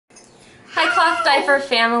Hi cloth diaper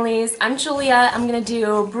families, I'm Julia. I'm going to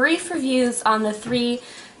do brief reviews on the 3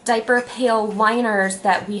 diaper pail liners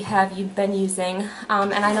that we have been using.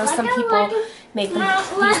 And I know some people make them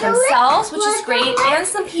use themselves, which is great, and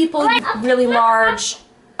some people use really large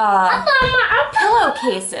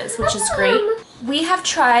pillowcases, which is great. We have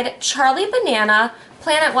tried Charlie Banana,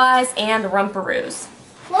 Planet-Wise, and Rumparooz.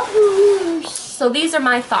 So these are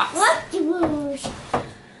my thoughts.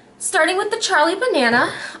 Starting with the Charlie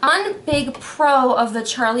Banana, one big pro of the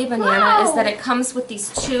Charlie Banana is that it comes with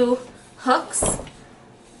these 2 hooks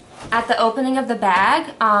at the opening of the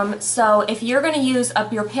bag. So if you're going to use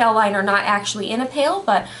up your pail liner, not actually in a pail,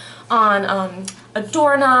 but on a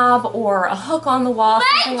doorknob or a hook on the wall,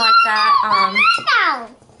 something like that,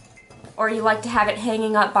 or you like to have it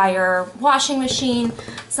hanging up by your washing machine,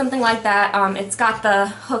 something like that, it's got the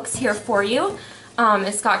hooks here for you.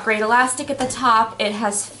 It's got great elastic at the top. It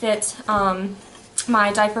has fit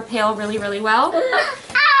my diaper pail really, really well.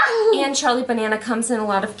 And Charlie Banana comes in a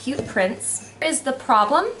lot of cute prints. Here's the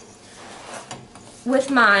problem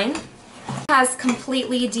with mine. It has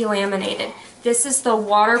completely delaminated. This is the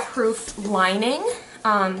waterproof lining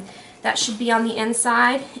that should be on the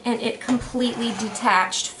inside, and it completely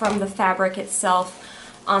detached from the fabric itself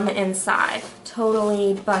on the inside.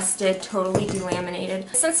 Totally busted, totally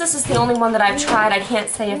delaminated. Since this is the only one that I've tried, I can't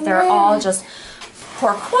say if they're all just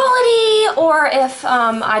poor quality or if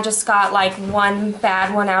I just got like one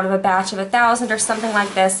bad one out of a batch of 1,000 or something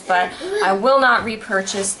like this, but I will not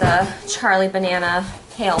repurchase the Charlie Banana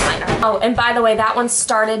pail liner. Oh, and by the way, that one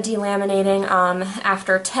started delaminating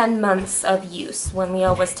after 10 months of use. When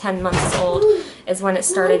Leo was 10 months old is when it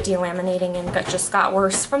started delaminating, and just got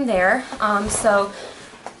worse from there.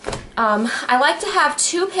 I like to have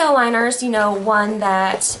 2 pail liners, you know, one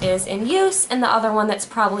that is in use and the other one that's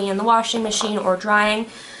probably in the washing machine or drying.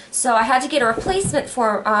 So I had to get a replacement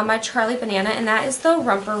for my Charlie Banana, and that is the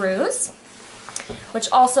Rumparooz, which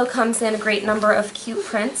also comes in a great number of cute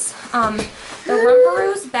prints. The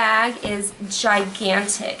Rumparooz bag is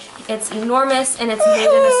gigantic. It's enormous, and it's made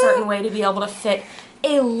in a certain way to be able to fit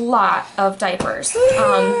a lot of diapers.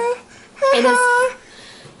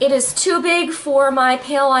 It is too big for my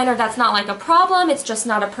pail liner. That's not like a problem. It's just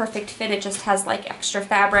not a perfect fit. It just has like extra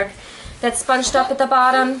fabric that's sponged up at the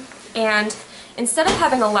bottom. And instead of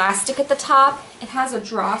having elastic at the top, it has a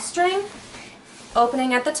drawstring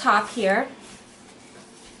opening at the top here.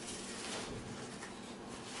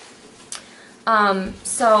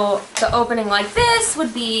 So the opening like this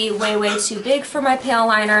would be way, way too big for my pail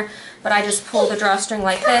liner, but I just pull the drawstring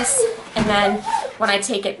like this, and then when I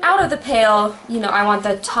take it out of the pail, you know, I want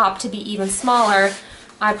the top to be even smaller.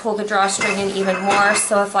 I pull the drawstring in even more,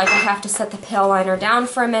 so if like I have to set the pail liner down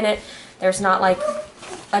for a minute, there's not like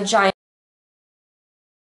a giant.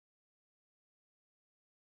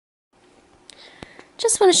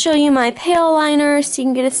 Just want to show you my pail liner so you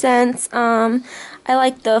can get a sense. I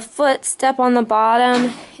like the footstep on the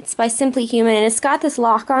bottom. It's by Simply Human, and it's got this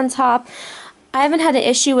lock on top. I haven't had an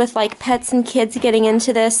issue with like pets and kids getting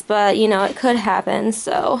into this, but you know, it could happen.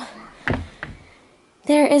 So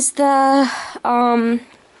there is the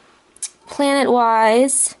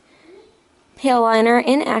Planet-Wise pail liner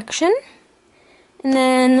in action, and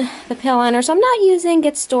then the pail liners I'm not using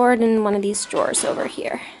get stored in one of these drawers over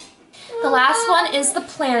here. The last one is the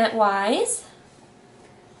Planet-Wise,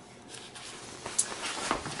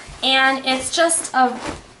 and it's just a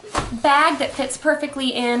bag that fits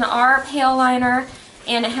perfectly in our pail liner,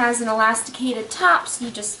 and it has an elasticated top, so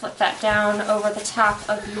you just flip that down over the top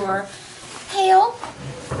of your pail.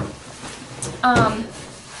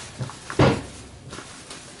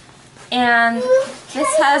 And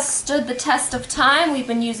this has stood the test of time. We've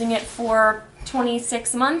been using it for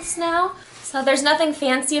 26 months now. So there's nothing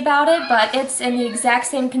fancy about it, but it's in the exact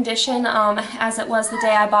same condition as it was the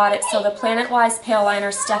day I bought it, so the Planet-Wise pail liner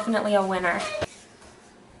is definitely a winner.